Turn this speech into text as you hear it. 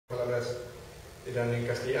otras eran en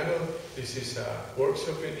castellano. This is a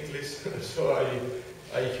workshop in English, so I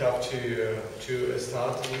have to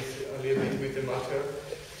start with a little bit with the matter.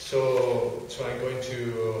 So I'm going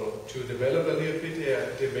to develop a little bit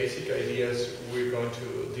the basic ideas we're going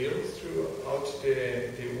to deal throughout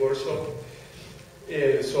the workshop.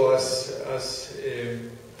 So as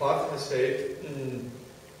Pat has said,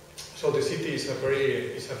 so the city is a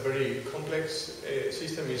very complex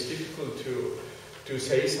system. It's difficult to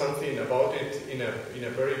say something about it in a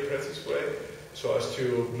very precise way, so as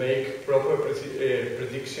to make proper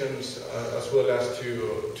predictions, as well as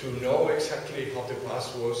to know exactly how the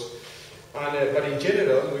past was. And but in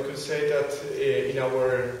general, we could say that in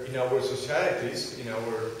our societies, in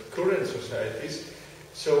our current societies,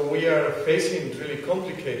 so we are facing really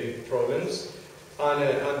complicated problems,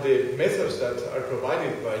 and the methods that are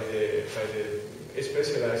provided by the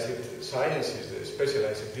specialized sciences, the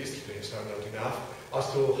specialized disciplines, are not enough as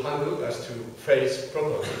to handle, as to face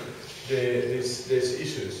properly these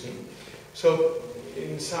issues. So,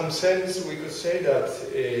 in some sense, we could say that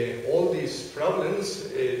all these problems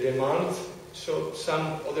demand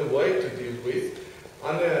some other way to deal with,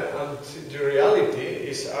 and the reality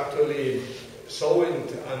is actually showing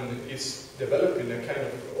and it's developing a kind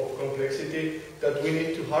of complexity that we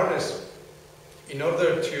need to harness in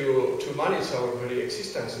order to manage our very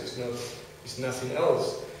existence. It's nothing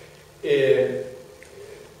else.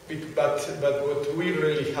 But what we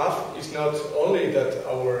really have is not only that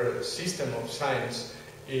our system of science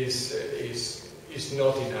is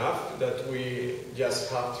not enough, that we just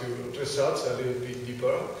have to research a little bit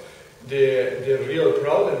deeper. The real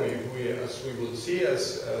problem, as we will see,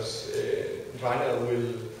 as Rainer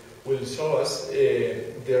will show us,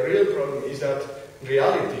 the real problem is that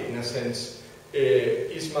reality, in a sense,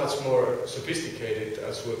 is much more sophisticated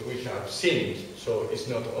as what we have seen. So it's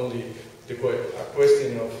not only a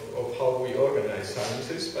question of how we organize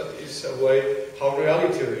sciences, but it's a way how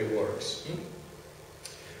reality really works.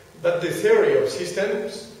 But the theory of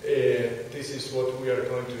systems, this is what we are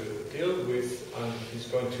going to deal with, and he's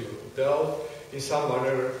going to delve in some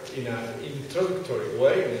manner in an introductory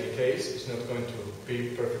way. In any case, it's not going to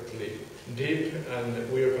be perfectly deep, and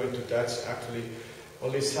we are going to touch actually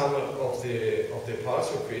only some of the parts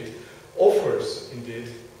of it. Offers indeed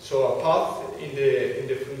so a path in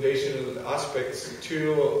the foundational aspects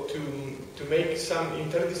to make some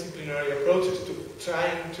interdisciplinary approaches to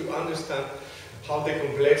trying to understand how the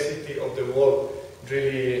complexity of the world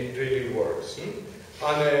really works.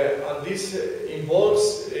 And this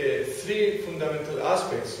involves three fundamental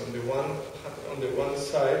aspects. On the one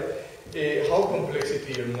side, how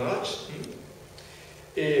complexity emerges,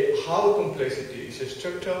 how complexity is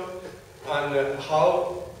structured, and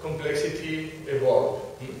how complexity evolves.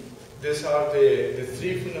 These are the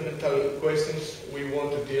three fundamental questions we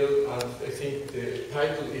want to deal, and I think the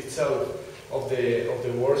title itself of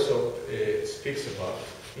the workshop speaks about.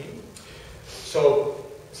 So,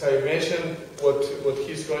 as I mentioned, what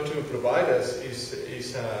he's going to provide us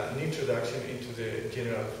is an introduction into the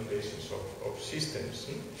general foundations of systems.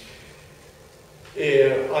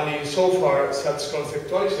 And insofar, such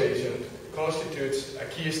conceptualization constitutes a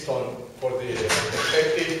keystone for the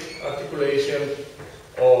effective articulation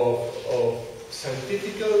of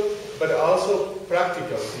scientific but also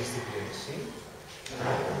practical disciplines.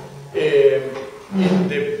 In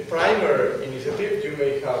the primer initiative, you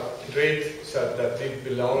may have read that it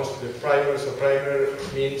belongs to the primer, so primer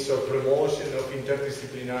means a promotion of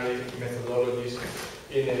interdisciplinary methodologies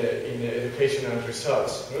in education and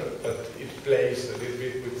research, but it plays a little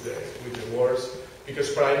bit with the words,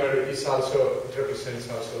 because primer is also represents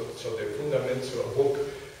also the fundaments, so a book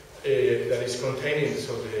that is containing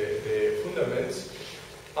the fundaments,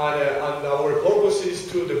 and our purpose is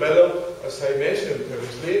to develop, as I mentioned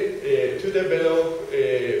previously, to develop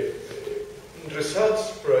research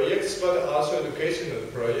projects, but also educational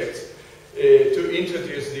projects to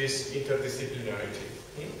introduce this interdisciplinarity.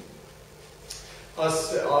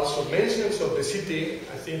 As also mentioned, so the city,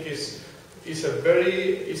 I think, is a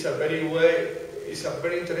very interesting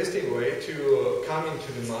way to come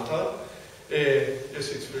into the matter. Yes,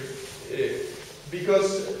 it's very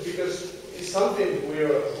because it's something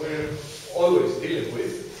we're always dealing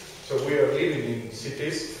with. So we are living in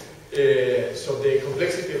cities. So the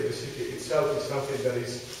complexity of the city itself is something that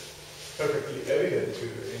is perfectly evident to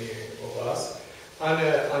any of us.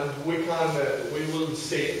 And we will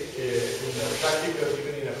see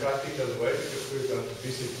even in a practical way, because we're going to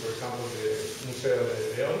visit, for example, the Museo de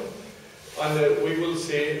León, and we will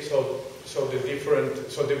see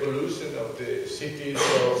the evolution of the city,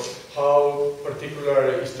 so how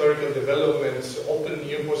particular historical developments open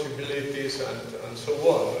new possibilities and so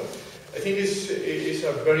on. I think is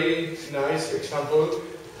a very nice example,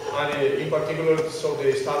 and in particular, so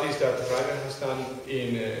the studies that Rainer has done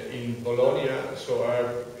in Bologna, so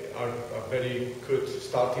are a very good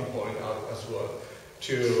starting point as well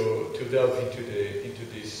to delve into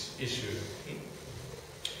this issue.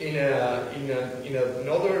 In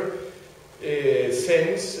another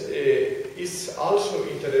sense, it's also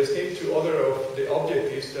interesting to other of the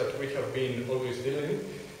objectives that we have been always dealing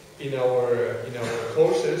in our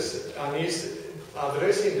courses, and is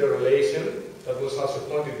addressing the relation that was also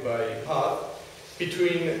pointed by Pat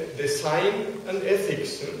between design and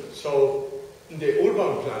ethics. So the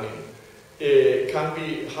urban planning can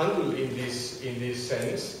be handled in this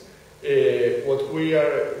sense. What we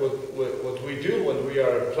do when we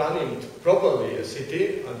are planning properly a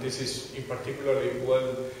city, and this is in particularly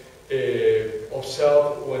well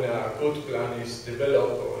observed when a good plan is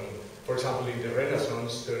developed. For example, in the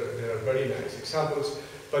Renaissance, there are very nice examples,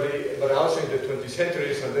 but also in the 20th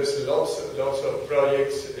centuries, and there's lots of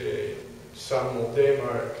projects. Some of them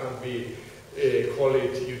can be called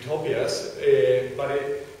utopias,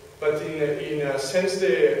 but in a sense,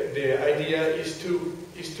 the idea is to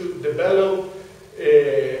develop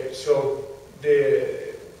so the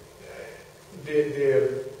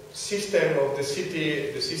system of the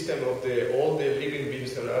city, the system of all the living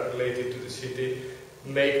beings that are related to the city,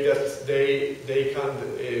 make that they can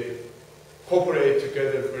cooperate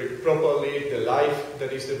together very properly. The life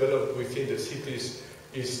that is developed within the cities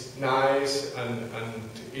is nice and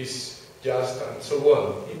is just, and so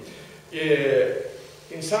on.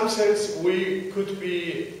 In some sense, we could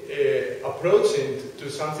be approaching to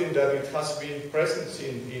something that it has been present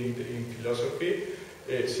in philosophy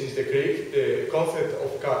since the Greek, the concept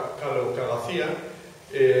of kalokagathia,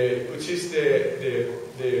 which is the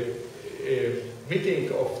meeting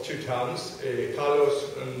of two terms, kalos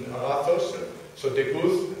and agathos, so the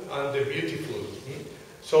good and the beautiful.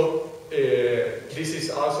 So this is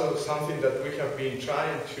also something that we have been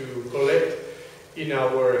trying to collect in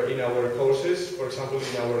our courses. For example,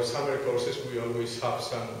 in our summer courses, we always have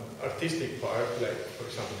some artistic part, like for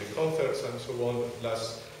example the concerts and so on.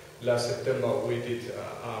 Last September we did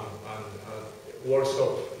a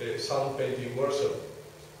workshop, a sound painting workshop.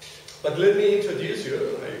 But let me introduce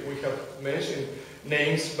you. We have mentioned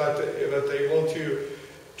names, but I want to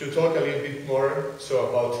talk a little bit more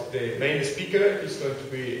about the main speaker. He's going to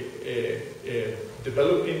be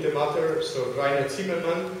developing the matter. So Rainer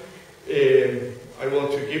Zimmermann. I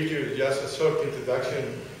want to give you just a short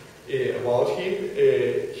introduction about him.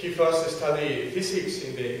 He first studied physics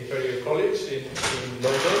in the Imperial College in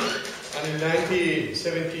London, and in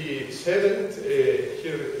 1977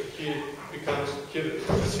 he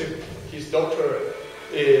received his doctoral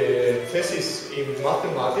thesis in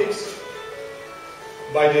mathematics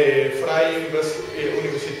by the Freie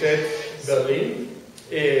Universität Berlin.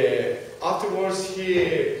 Afterwards,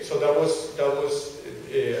 that was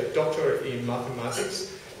a doctor in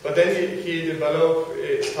mathematics, but then he developed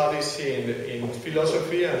studies in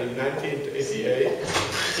philosophy, and in 1988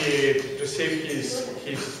 he received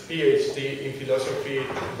his PhD in philosophy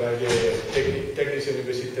by the Technische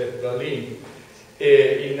Universität Berlin.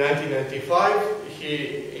 In 1995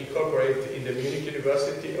 he incorporated in the Munich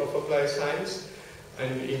University of Applied Science,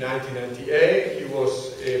 and in 1998 he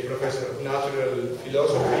was a professor of natural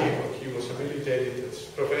philosophy. He was habilitated as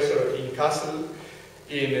professor in Kassel.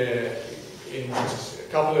 In a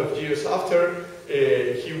couple of years after,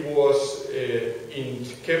 he was in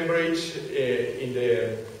Cambridge, in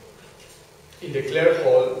the Clare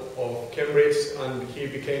Hall of Cambridge, and he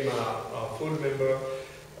became a full member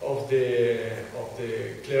of the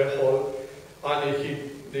Clare Hall, and he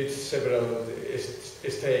did several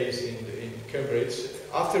stays in Cambridge.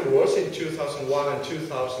 Afterwards, in 2001 and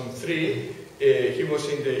 2003, he was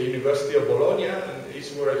in the University of Bologna, and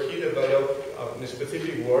is where he developed a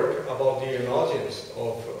specific work about the emergence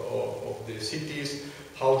of the cities,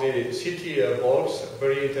 how the city evolves.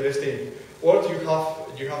 Very interesting work. You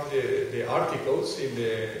have the articles in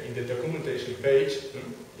the documentation page,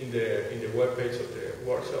 in the web page of the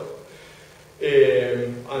workshop.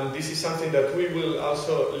 And this is something that we will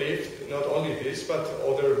also lift, not only this, but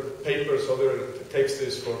other papers, other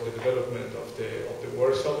texts for the development of the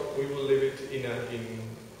workshop. We will leave it in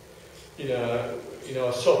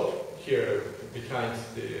a shop here behind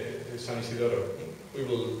the San Isidoro. We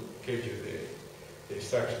will give you the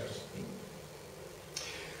instructions.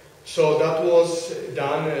 So that was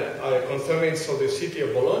done concerning the city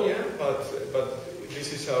of Bologna, but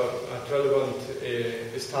this is a relevant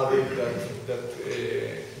study that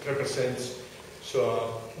represents a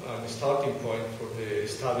starting point for the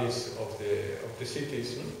studies of the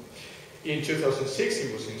cities. In 2006,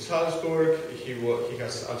 he was in Salzburg. He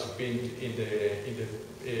has also been in the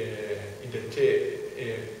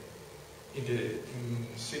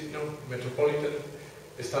metropolitan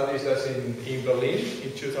studies, that's in Berlin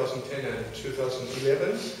in 2010 and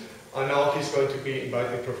 2011. And now he's going to be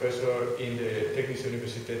invited professor in the Technische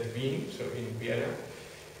Universität Wien, so in Vienna.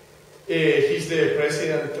 He's the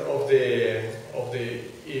president of the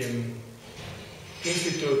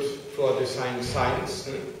Institute for Design Science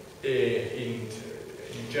in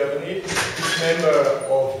Germany. He's member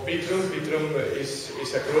of Bitrum. Bitrum is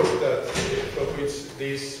a group that from which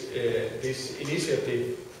this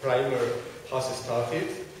initiative Primer has started.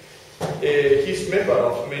 He's member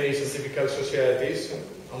of many scientific societies.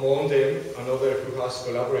 Among them, another who has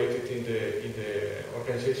collaborated in the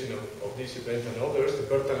organization of this event and others, the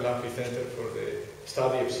Bertan Laffi Center for the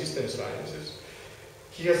Study of System Sciences.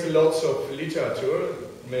 He has lots of literature,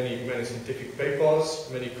 many scientific papers,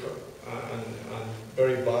 and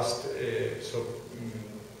very vast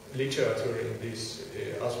literature in this,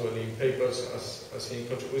 as well in papers as in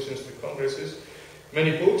contributions to congresses.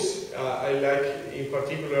 Many books. I like in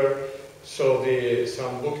particular. So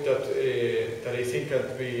some book that I think can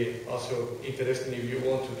be also interesting if you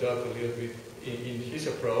want to delve a little bit in his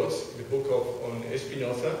approach, the book on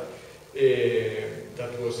Spinoza,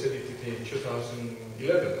 that was edited in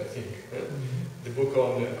 2011, I think. The book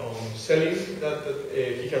on selling, that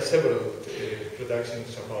he has several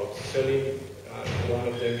productions about selling, one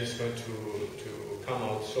of them is going to come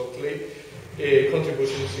out shortly.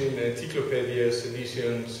 Contributions in encyclopedias,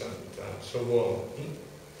 editions, and so on.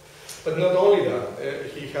 But not only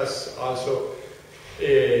that, he has also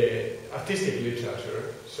artistic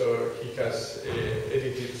literature. So he has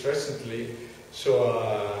edited recently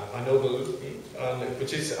a novel,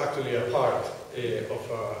 which is actually a part of a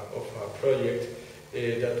project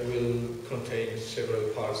that will contain several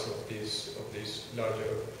parts of this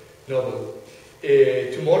larger novel.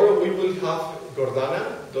 Tomorrow we will have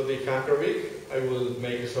Gordana Doddy-Kankovic. I will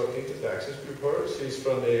make a short introduction with her. She's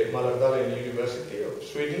from the Mälardalen University of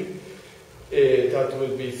Sweden. That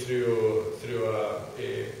will be through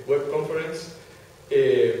a web conference.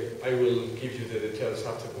 I will give you the details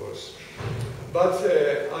afterwards. But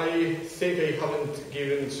I think I haven't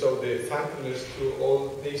given the thankfulness to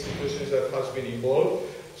all the institutions that has been involved.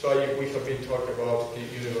 So we have been talking about the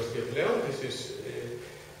University of Leon. This is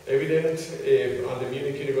evident, and the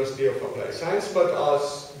Munich University of Applied Science. But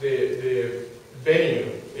as the venue,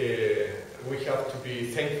 we have to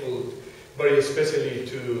be thankful very especially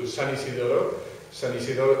to San Isidoro. San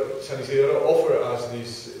Isidoro offered us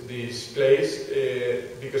this place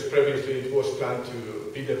because previously it was planned to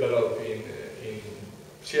be developed in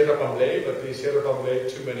Sierra Pamblay, but in Sierra Pamblay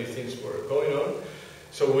too many things were going on,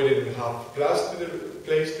 so we didn't have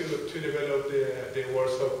place to develop the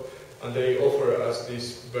workshop, and they offer us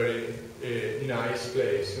this very nice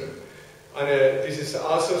place. And this is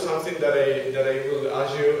also something that I will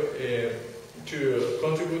ask you to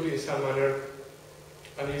contribute in some manner,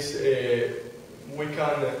 and is we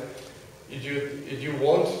can, if you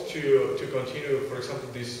want to continue, for example,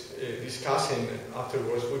 this discussing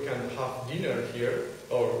afterwards, we can have dinner here,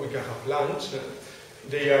 or we can have lunch.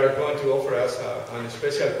 They are going to offer us a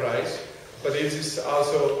special price, but this is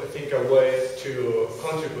also, I think, a way to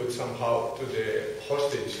contribute somehow to the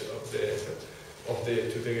hostage of the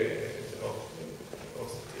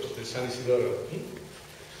San Isidoro.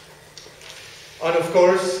 And of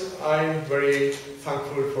course, I'm very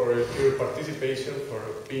thankful for your participation, for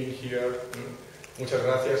being here. Muchas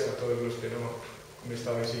gracias a todos los que no me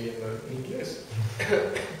estaban siguiendo en inglés.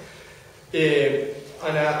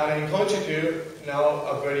 And I'm going to do now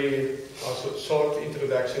a very short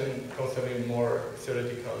introduction concerning more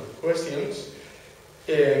theoretical questions.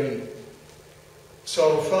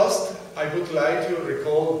 So first, I would like to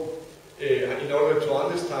recall, in order to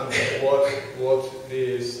understand what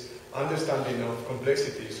this understanding of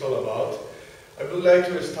complexity is all about, I would like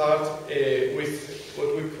to start with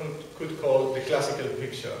what we could call the classical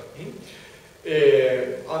picture.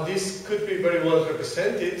 And this could be very well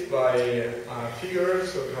represented by a figure,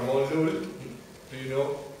 so Ramon Llull. Do you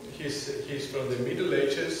know? He's from the Middle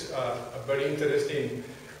Ages, a very interesting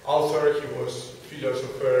author. He was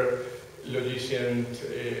philosopher, logician,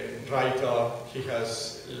 writer. He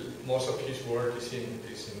has most of his work is in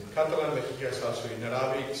Catalan, but he has also in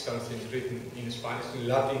Arabic, something written in Spanish, in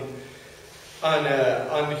Latin.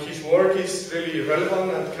 And his work is really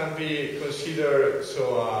relevant and can be considered a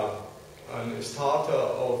starter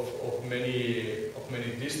of many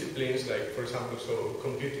disciplines, like, for example,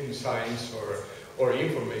 computing science or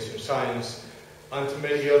information science, and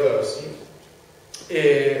many others.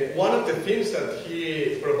 one of the things that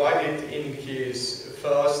he provided in his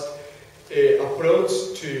first approach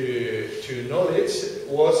to knowledge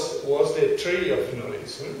was the tree of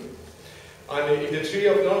knowledge. And in the tree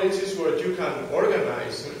of knowledge is where you can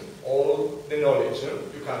organize all the knowledge.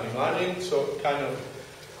 You can imagine so kind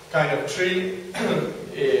of tree.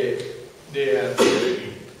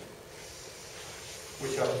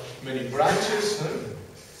 We have many branches,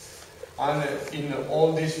 and in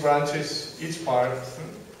all these branches, each part,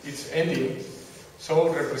 its ending, so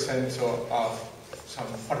represents some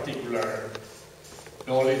particular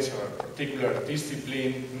knowledge or particular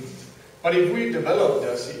discipline. But if we develop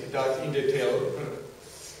that in detail,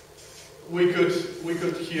 we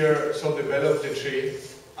could here so develop the tree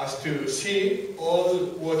as to see all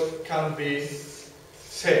what can be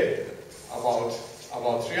said about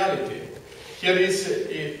reality. Here is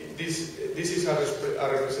this is a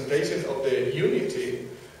representation of the unity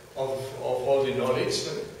of all the knowledge,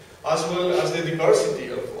 as well as the diversity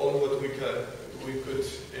of all what we could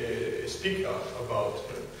speak about.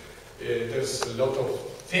 There's a lot of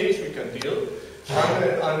things we can deal,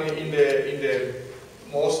 and in the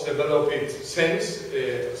most developed sense,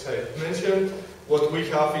 as I mentioned, what we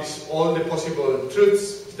have is all the possible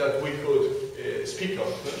truths that we could speak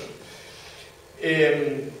of.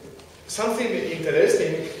 Something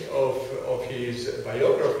interesting of his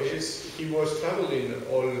biography is he was traveling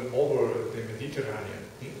all over the Mediterranean.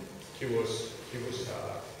 He was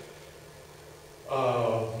a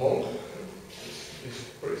monk, he's a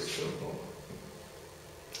priest,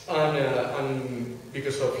 and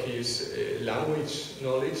because of his language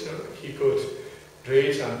knowledge, he could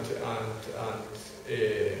read and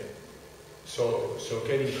so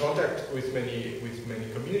came in contact with many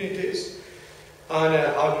communities. And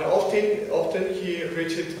often he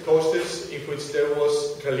reached coasts in which there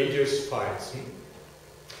was religious fights.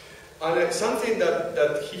 And something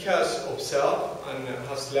that he has observed and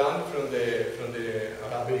has learned from the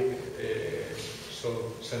Arabic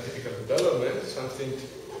scientific development, something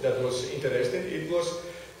that was interesting. It was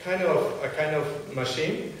a kind of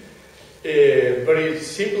machine, a very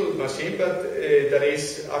simple machine, but that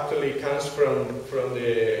is actually comes from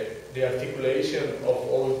the articulation of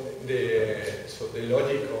all the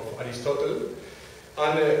logic of Aristotle,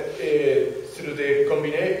 and through the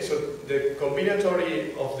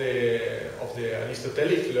combinatory of the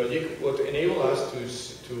Aristotelic logic, what enables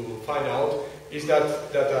us to find out is that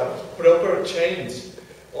a proper change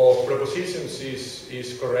of propositions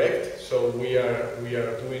is correct. So we are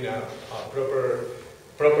doing a proper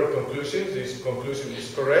conclusion. This conclusion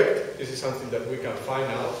is correct. This is something that we can find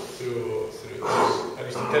out through this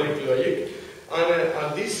Aristotelic logic.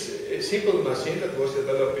 And this simple machine that was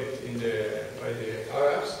developed by the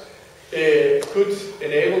Arabs could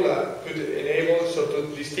enable so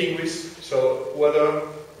to distinguish so whether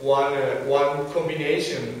one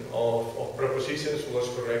combination of propositions was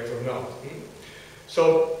correct or not.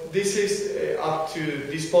 So this is up to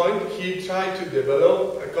this point. He tried to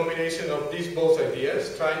develop a combination of these both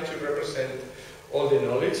ideas, trying to represent all the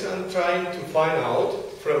knowledge and trying to find out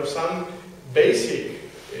from some basic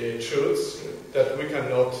truths that we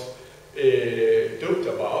cannot doubt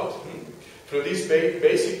about. From these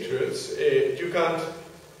basic truths, you can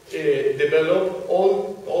develop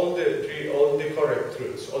all the correct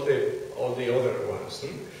truths, all the other ones.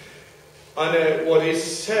 And what is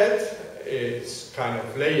said, it's kind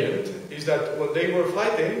of legend, is that when they were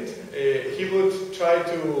fighting, he would try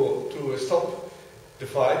to stop the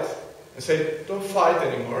fight and say, "Don't fight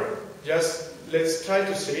anymore. Just let's try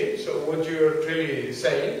to see so what you're really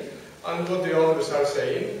saying and what the others are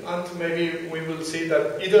saying, and maybe we will see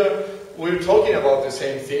that either we're talking about the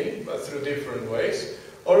same thing but through different ways,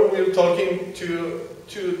 or we're talking to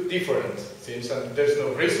different things and there's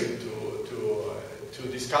no reason to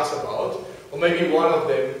discuss about, or maybe one of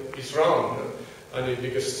them is wrong, and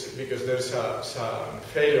because there's some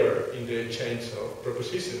failure in the change of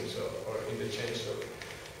propositions or in the change of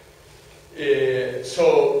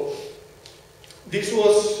so this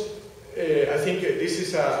was I think this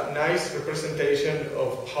is a nice representation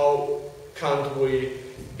of how can we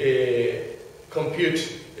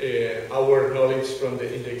compute our knowledge from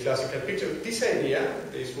in the classical picture. This idea,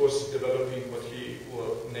 this was developing what he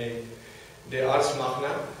named the Ars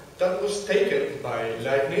Magna, that was taken by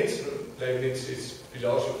Leibniz. Leibniz is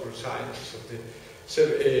philosopher, scientist of the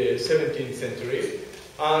 17th century,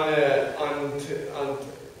 and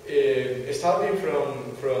starting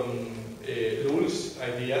from Lull's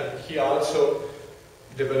idea, he also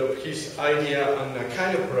developed his idea and a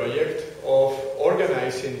kind of project of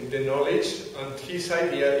organizing the knowledge, and his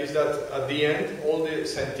idea is that at the end all the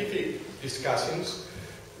scientific discussions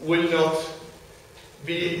will not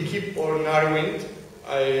we keep on narrowing.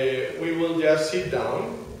 We will just sit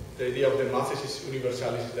down. The idea of the mathesis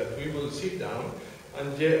universalis is that we will sit down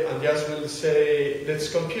and just will say, let's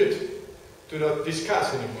compute. Do not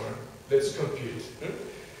discuss anymore. Let's compute.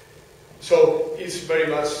 So it's very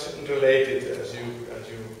much related, as you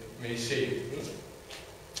may see.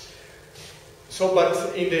 So,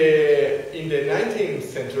 but in the 19th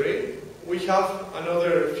century, we have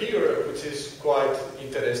another figure which is quite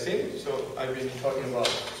interesting. So I've been talking about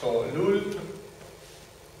Lull.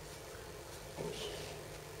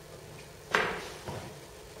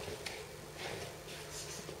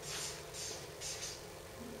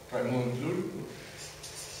 Raimund Lull.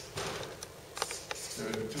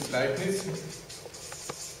 To Leibniz.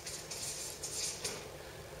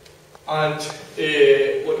 And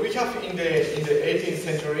what we have in the 18th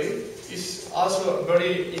century is also a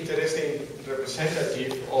very interesting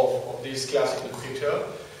representative of this classical picture,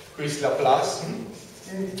 who is Laplace.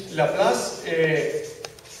 Laplace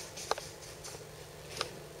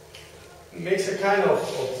makes a kind of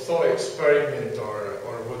thought experiment, or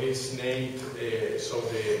what is named the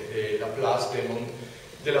Laplace demon.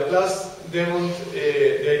 The Laplace demon,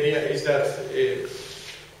 the idea is that it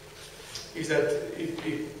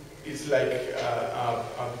is like a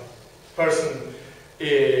person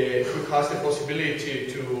who has the possibility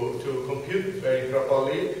to compute very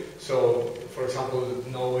properly. So, for example,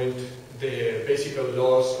 knowing the basic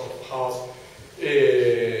laws of how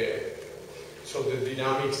so the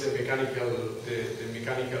dynamics, the mechanical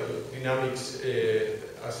dynamics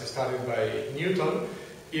as studied by Newton.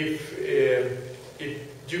 If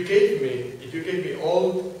you gave me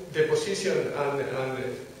all the position and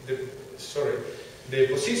the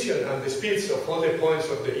position and the speeds of all the points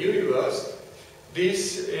of the universe,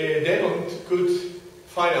 this demon could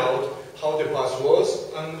find out how the past was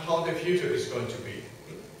and how the future is going to be.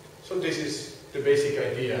 So this is the basic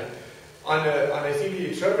idea. And I think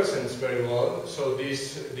it represents very well. So the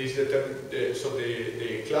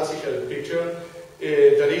classical picture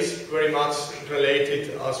that is very much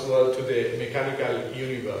related as well to the mechanical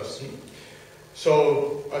universe.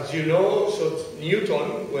 So as you know, so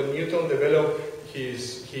Newton, when Newton developed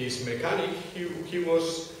his mechanic, he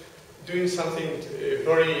was doing something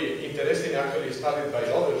very interesting, actually studied by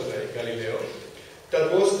others like Galileo,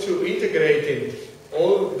 that was to integrating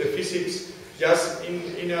all the physics just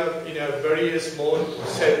in a very small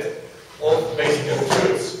set of basic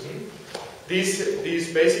truths.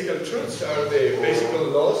 These basic truths are the basic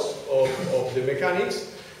laws of the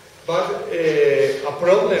mechanics, but a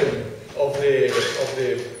problem of the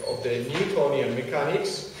Newtonian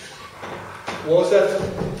mechanics was that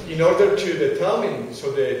in order to determine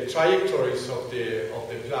the trajectories of the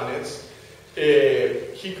planets,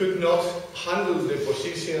 he could not handle the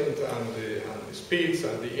positions and the speeds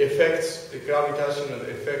and the effects, the gravitational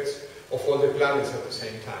effects of all the planets at the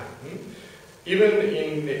same time. Even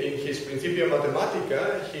in his Principia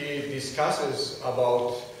Mathematica, he discusses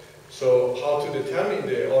about how to determine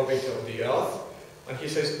the orbit of the Earth, and he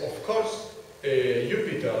says, of course,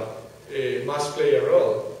 Jupiter must play a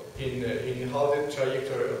role in how the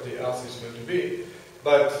trajectory of the Earth is going to be,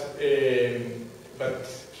 but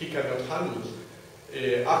he cannot handle.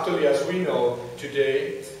 Actually, as we know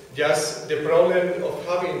today, just the problem of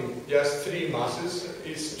having just three masses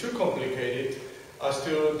is too complicated as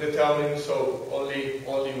to determine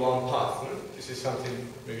only one path. No? This is something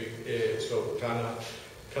maybe Rana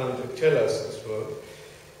can tell us as well.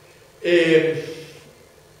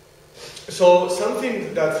 So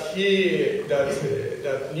something that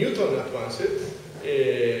Newton advanced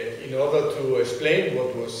in order to explain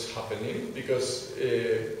what was happening, because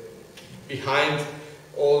behind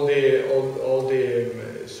all the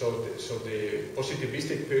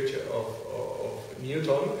positivistic picture of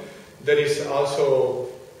Newton, there is also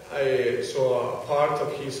a part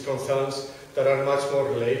of his concerns that are much more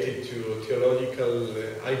related to theological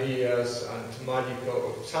ideas and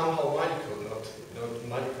magical, somehow magical, not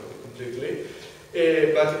magical completely.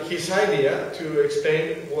 But his idea to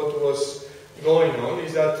explain what was going on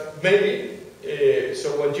is that maybe,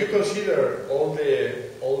 so when you consider all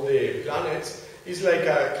the planets, it's like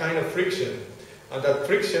a kind of friction, and that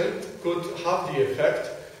friction could have the effect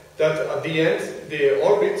that at the end the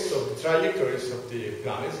orbits of the trajectories of the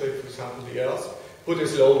planets, like for example the Earth, would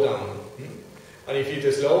slow down. And if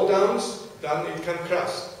it slows down, then it can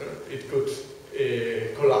crash. It could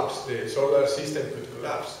collapse. The solar system could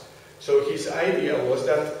collapse. So his idea was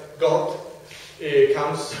that God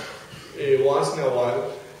comes once in a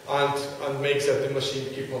while and makes that the machine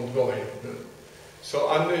keep on going. So,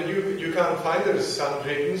 and you can find there some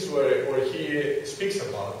readings where he speaks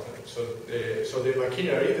about it. So the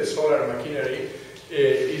machinery, the solar machinery,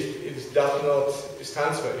 it does not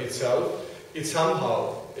stand for itself. It's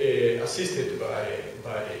somehow assisted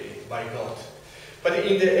by God. But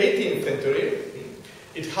in the 18th century,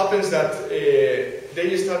 it happens that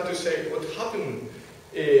they start to say, what happens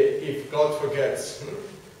if God forgets?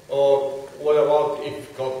 Or what about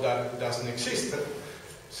if God doesn't exist?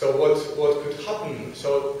 So what could happen?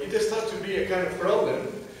 So it starts to be a kind of problem,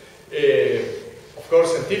 of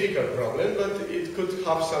course scientific problem, but it could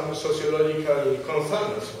have some sociological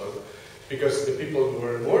concern as well, because the people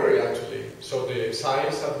were worried actually. So the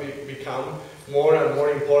science has become more and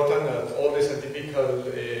more important, and all the scientific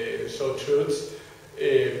truths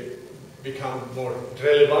become more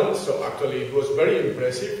relevant. So actually it was very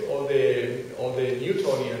impressive, all the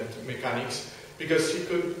Newtonian mechanics, because he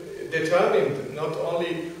could determine not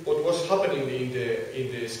only what was happening in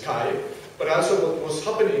the sky, but also what was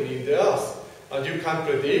happening in the earth. And you can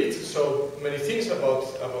predict so many things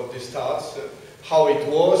about the stars, how it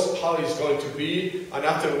was, how it's going to be, and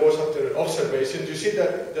afterwards, after observation, you see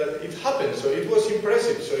that it happened. So it was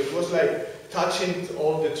impressive. So it was like touching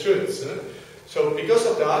all the truths. So because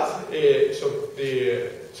of that, the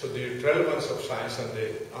relevance of science and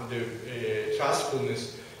the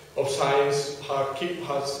trustfulness of science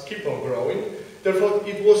has keep on growing. Therefore,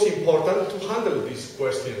 it was important to handle this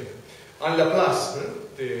question. And Laplace,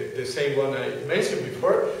 the same one I mentioned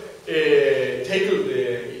before, tackled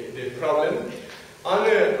the problem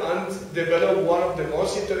and developed one of the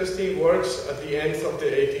most interesting works at the end of the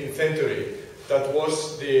 18th century. That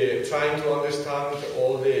was trying to understand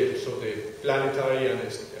all the planetary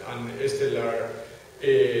and stellar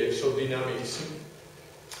dynamics.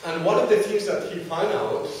 And one of the things that he found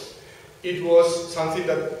out, it was something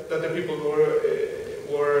that the people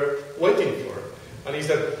were waiting for, and is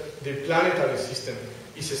that the planetary system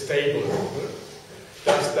is stable.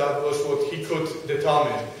 That was what he could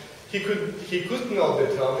determine. He could not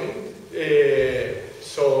determine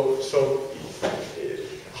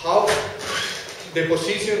how the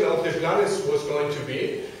position of the planets was going to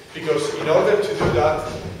be, because in order to do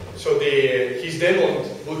that, so his demon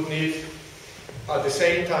would need at the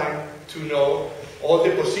same time to know all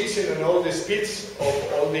the position and all the speeds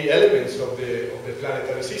of all the elements of the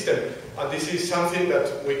planetary system. And this is something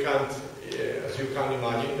that we can't, as you can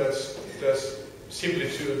imagine, that's simply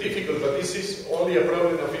too difficult, but this is only a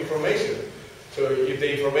problem of information. So if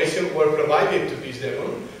the information were provided to this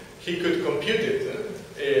demon, he could compute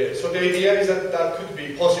it. So the idea is that could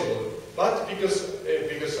be possible, but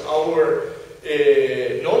because our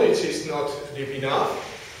knowledge is not deep enough,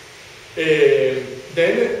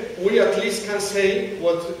 then we at least can say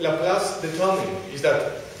what Laplace determined, is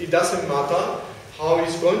that it doesn't matter how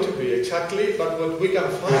it's going to be exactly, but what we can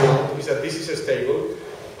find out is that this is stable,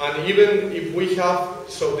 and even if we have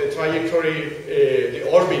the trajectory, the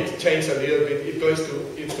orbit change a little bit,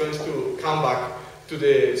 it's going to come back to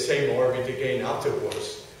the same orbit again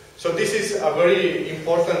afterwards. So this is a very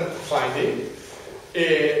important finding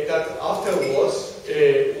that afterwards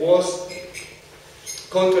was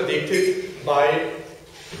contradicted by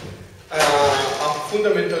a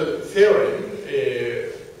fundamental theorem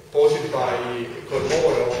posed by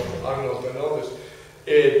Kolmogorov, Arnold, and others,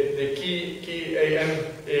 the KAM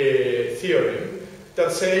theorem,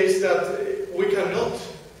 that says that we cannot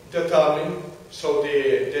determine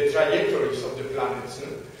the trajectories of the planets,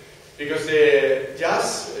 because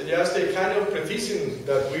just the kind of precision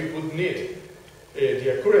that we would need,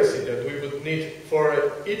 the accuracy that we would need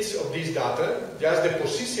for each of these data, just the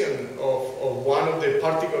position of one of the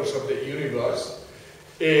particles of the universe,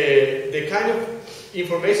 the kind of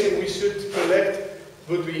information we should collect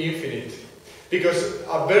would be infinite, because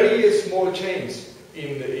a very small change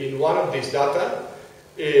in one of these data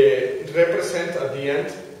represent at the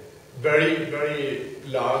end very, very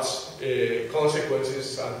large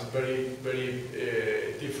consequences and very, very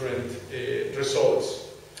different results.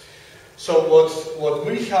 So what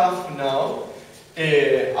we have now,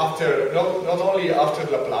 after not only after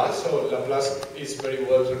Laplace, so Laplace is very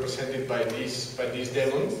well represented by this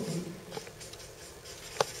demon.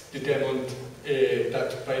 The demon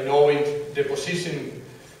that by knowing the position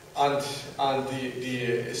and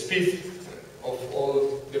the speed of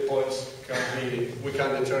all the points we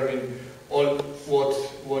can determine all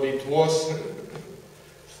what it was.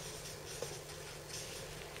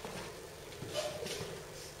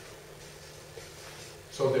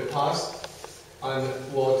 So the past and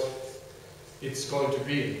what it's going to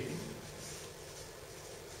be.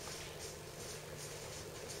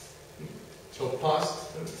 So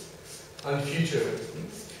past and future.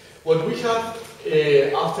 What we have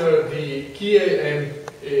after the KAM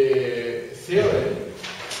theorem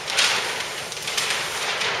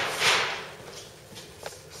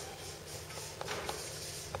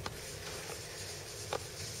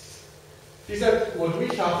is that what we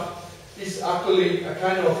have is actually a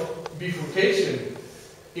kind of bifurcation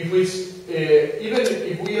in which even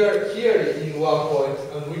if we are here in one point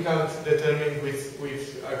and we can determine with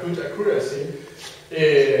a good accuracy,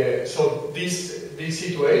 so this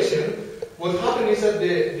situation, what happens is that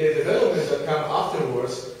the developments that come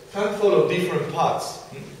afterwards can follow different paths.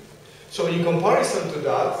 So in comparison to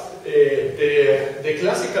that, the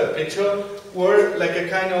classical picture were like a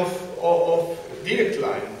kind of direct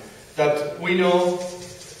line that we know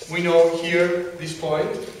here this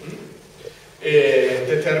point,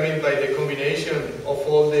 determined by the combination of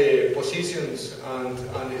all the positions and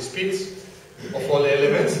the speeds of all the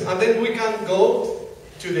elements, and then we can go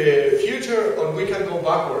to the future or we can go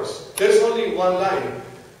backwards. There's only one line,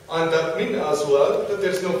 and that means as well that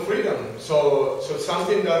there's no freedom. So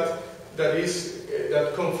something that has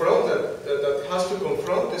to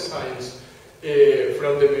confront the science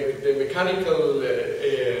from the mechanical,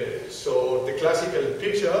 so the classical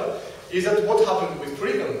picture, is that what happened with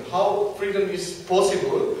freedom? How freedom is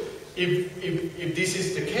possible if this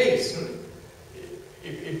is the case?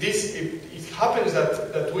 If it happens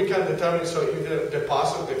that we can determine, so either the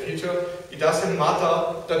past or the future, it doesn't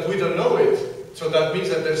matter that we don't know it. So that means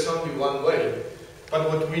that there's only one way. But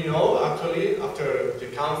what we know actually after the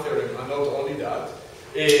Kant theorem, and not only that,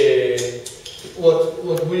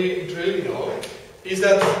 what we really know is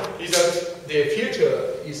that the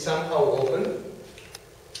future is somehow open,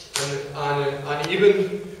 and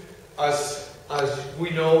even as we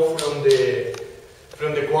know from the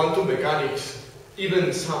quantum mechanics,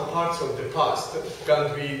 even some parts of the past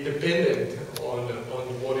can be dependent on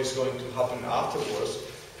what is going to happen afterwards,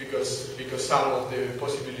 because some of the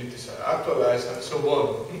possibilities are actualized and so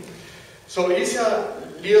on. So it's a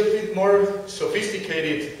little bit more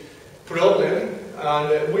sophisticated problem,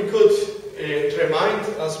 and we could remind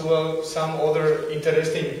as well some other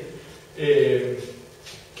interesting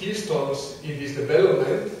keystones in this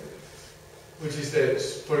development, which is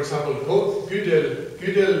for example,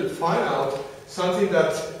 Gödel find out something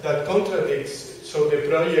that contradicts the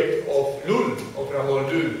project of Lull, of Ramon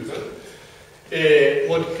Lull.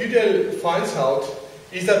 What Gödel finds out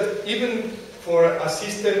is that even for a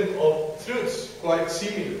system of truths, quite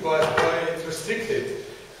similar, quite restricted,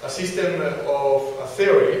 a system of a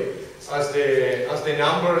theory, as the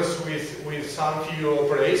numbers with some few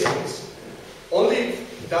operations, only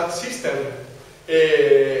that system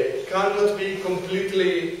cannot be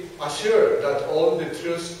completely assured that all the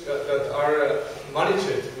truths that are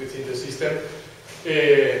managed within the system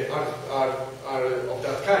are of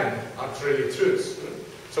that kind, are really truths.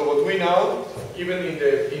 So what we know, even in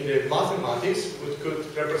the mathematics, we could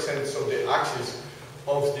represent the axis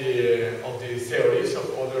of the theories, of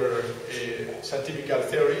other scientific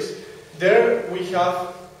theories. There we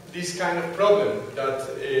have this kind of problem that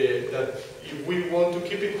if we want to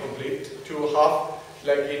keep it complete, to have,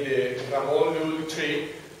 like in the Ramon Lull tree,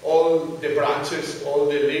 all the branches, all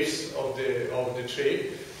the leaves of the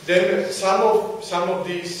tree, then some of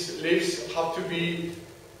these leaves have to be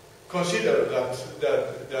considered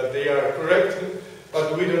that they are correct,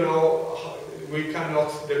 but we don't know, we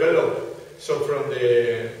cannot develop from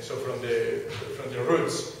the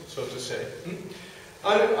roots, so to say.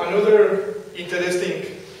 And another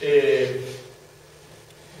interesting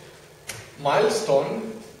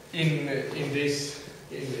milestone in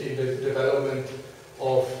the development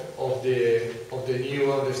of the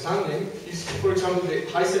new understanding is, for example, the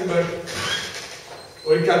Heisenberg,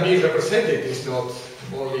 or it can be represented. It's not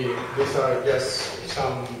only, these are just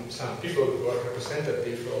some people who are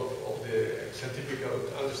representative of the scientific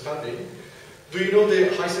understanding. Do you know the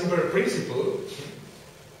Heisenberg principle?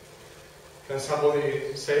 Can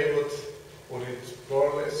somebody say what it's more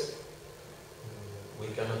or less? We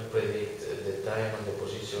cannot predict the time and the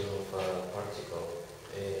position of a particle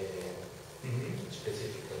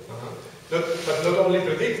specifically. But not only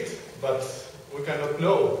predict, but we cannot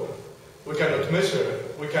know. We cannot measure.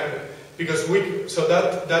 We can, because so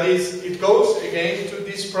that is, it goes again to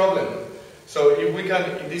this problem. So if we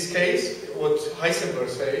can, in this case, what Heisenberg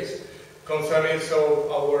says concerning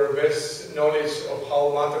our best knowledge of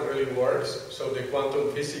how matter really works, so the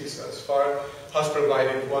quantum physics as far has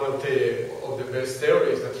provided one of the best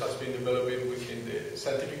theories that has been developed within the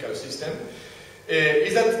scientific system,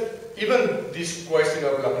 is that even this question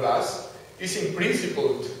of Laplace is in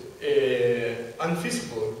principle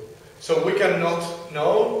unfeasible. So we cannot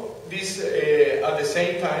know this at the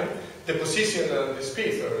same time, the position and the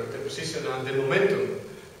speed, or the position and the momentum.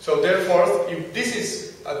 So therefore, if this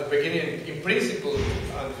is at the beginning in principle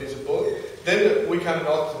unfeasible, then we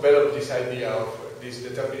cannot develop this idea of this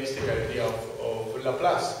deterministic idea of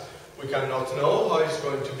Laplace. We cannot know how it's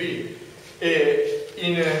going to be.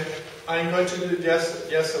 I'm going to do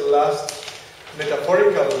just a last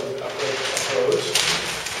metaphorical approach.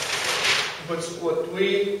 But what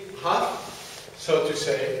we have, so to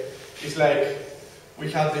say, is like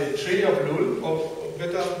we have the tree of Lul.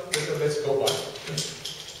 Better, let's go back.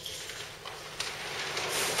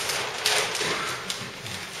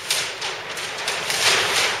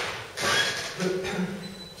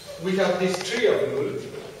 We have this tree of Lul,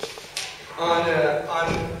 and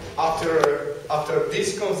after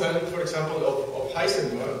this concept, for example, of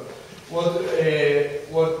Heisenberg,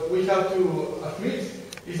 what we have to admit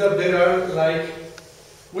is that there are like,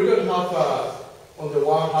 we don't have on the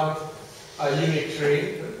one hand a unique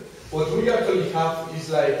tree. What we actually have is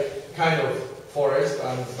like kind of forest,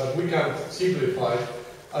 but we can simplify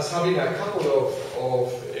as having a couple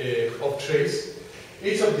of trees.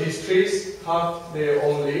 Each of these trees have their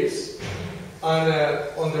own leaves, and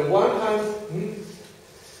on the one hand,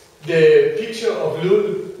 the picture of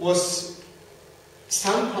Lul was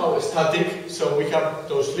somehow static, so we have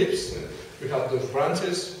those leaves, we have those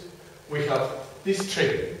branches, we have this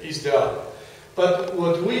tree is there. But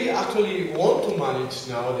what we actually want to manage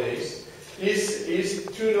nowadays is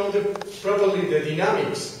to know properly the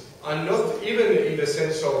dynamics. And not even in the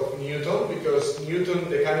sense of Newton, because Newton,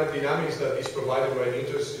 the kind of dynamics that is provided by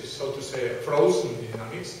Newton is, so to say, frozen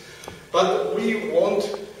dynamics. But we want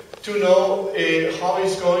to know how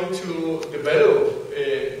it's going to develop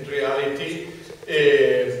reality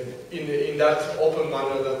in that open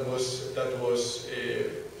manner that was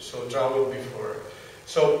so drawn before.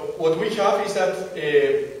 So what we have is that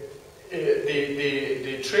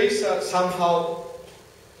the trees are somehow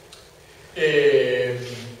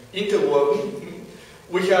interwoven.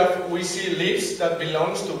 We see leaves that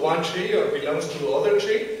belongs to one tree or belongs to other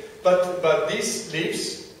tree, but these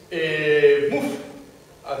leaves move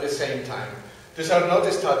at the same time. These are not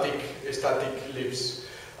static leaves.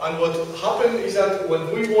 And what happened is that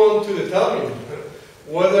when we want to determine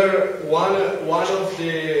whether one of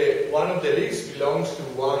the leaves belongs to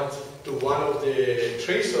one of the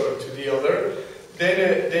trees or to the other,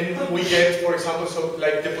 then we get, for example, so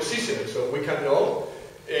like the position. So we can know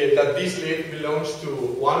that this leaf belongs to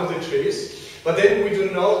one of the trees, but then we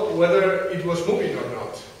don't know whether it was moving or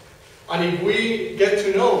not. And if we get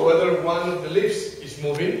to know whether one of the leaves is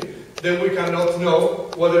moving, then we cannot know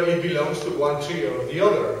whether it belongs to one tree or the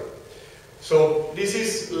other. So this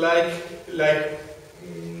is like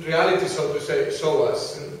reality, so to say, show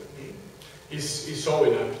us, is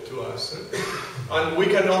showing up to us. And we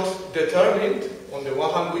cannot determine, on the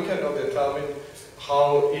one hand, we cannot determine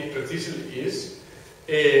how it precisely is.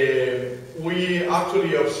 We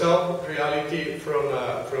actually observe reality from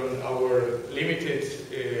our limited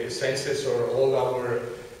senses or all our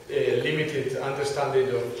limited understanding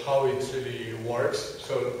of how it really works.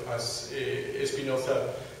 So as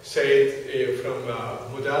Spinoza said, from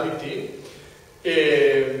modality.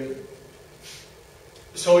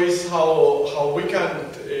 So it's how we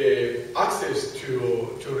can access to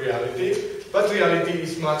reality, but reality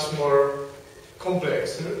is much more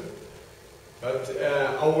complex. But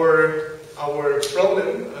our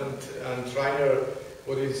problem, and Rainer,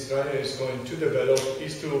 Rainer is going to develop,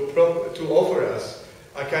 is to offer us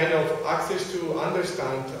a kind of access to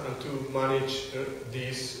understand and to manage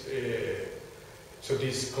this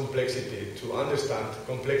complexity, to understand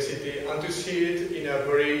complexity and to see it in a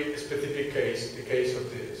very specific case, the case of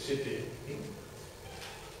the city.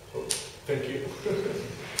 So, thank you.